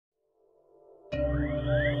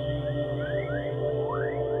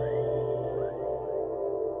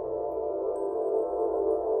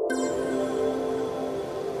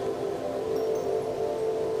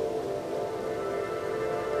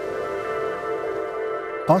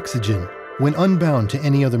Oxygen, when unbound to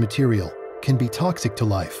any other material, can be toxic to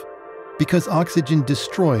life because oxygen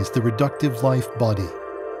destroys the reductive life body.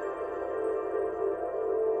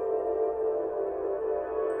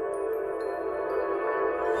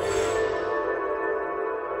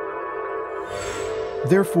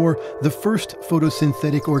 Therefore, the first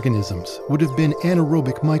photosynthetic organisms would have been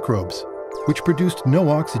anaerobic microbes, which produced no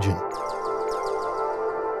oxygen.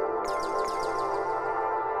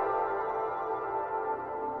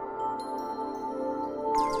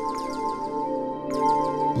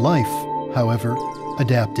 Life, however,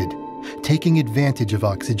 adapted, taking advantage of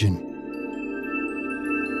oxygen.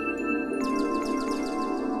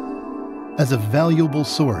 As a valuable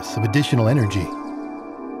source of additional energy.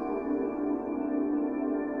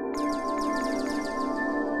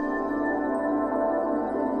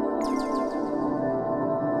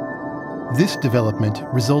 This development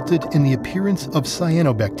resulted in the appearance of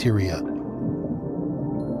cyanobacteria.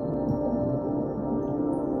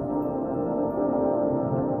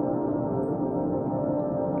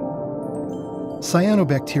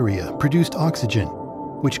 Cyanobacteria produced oxygen,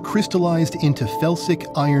 which crystallized into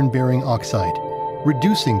felsic iron-bearing oxide,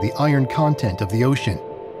 reducing the iron content of the ocean.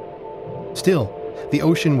 Still, the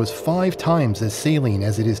ocean was 5 times as saline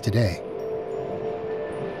as it is today.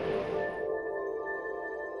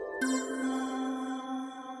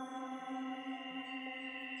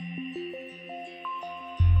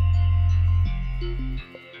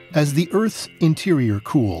 As the Earth's interior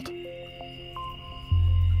cooled,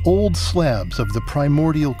 old slabs of the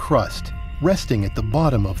primordial crust, resting at the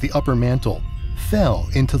bottom of the upper mantle, fell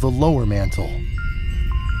into the lower mantle.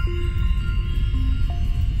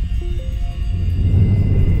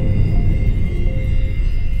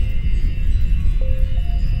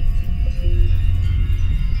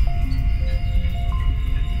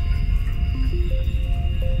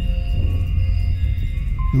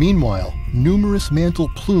 Meanwhile, numerous mantle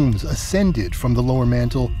plumes ascended from the lower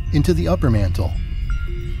mantle into the upper mantle.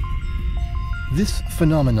 This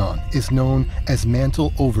phenomenon is known as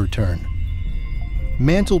mantle overturn.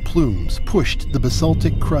 Mantle plumes pushed the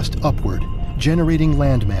basaltic crust upward, generating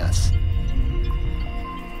landmass.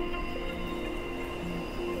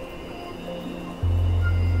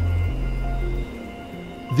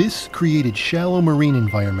 This created shallow marine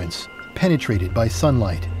environments penetrated by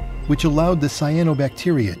sunlight, which allowed the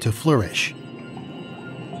cyanobacteria to flourish.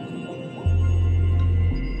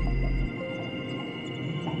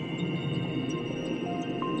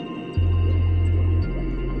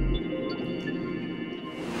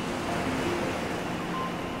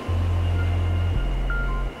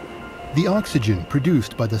 The oxygen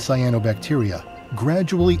produced by the cyanobacteria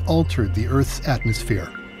gradually altered the Earth's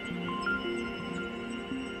atmosphere.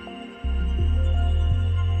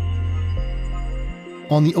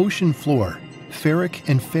 On the ocean floor, ferric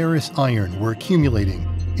and ferrous iron were accumulating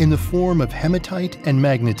in the form of hematite and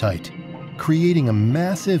magnetite, creating a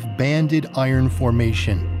massive banded iron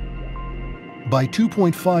formation. By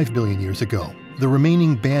 2.5 billion years ago, the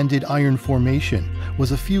remaining banded iron formation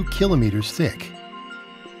was a few kilometers thick.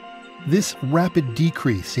 This rapid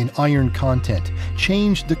decrease in iron content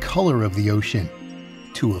changed the color of the ocean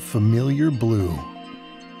to a familiar blue.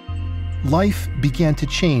 Life began to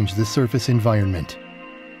change the surface environment.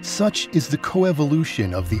 Such is the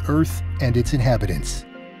coevolution of the Earth and its inhabitants.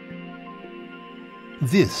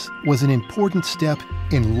 This was an important step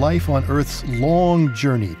in life on Earth's long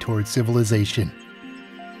journey toward civilization.